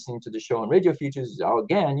or listening to the show on Radio Futures,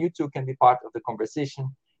 again, you too can be part of the conversation.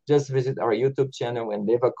 Just visit our YouTube channel and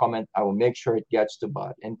leave a comment. I will make sure it gets to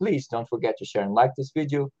Bud. And please don't forget to share and like this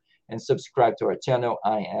video and subscribe to our channel.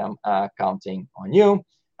 I am counting on you.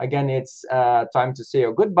 Again, it's time to say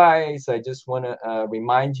our goodbyes. I just want to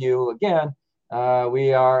remind you again,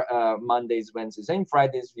 we are Mondays, Wednesdays, and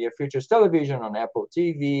Fridays via Futures Television on Apple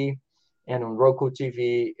TV and on Roku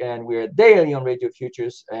TV, and we're daily on Radio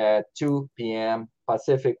Futures at 2 p.m.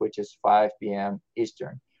 Pacific, which is 5 p.m.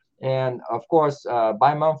 Eastern. And of course,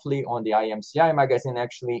 bi-monthly on the IMCI magazine,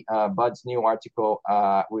 actually, Bud's new article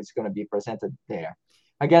is going to be presented there.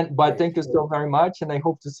 Again, Bud, thank you so very much, and I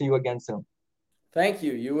hope to see you again soon. Thank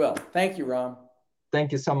you. You will. Thank you, Ram.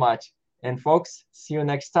 Thank you so much. And folks, see you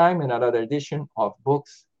next time in another edition of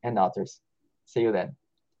Books and Authors. See you then.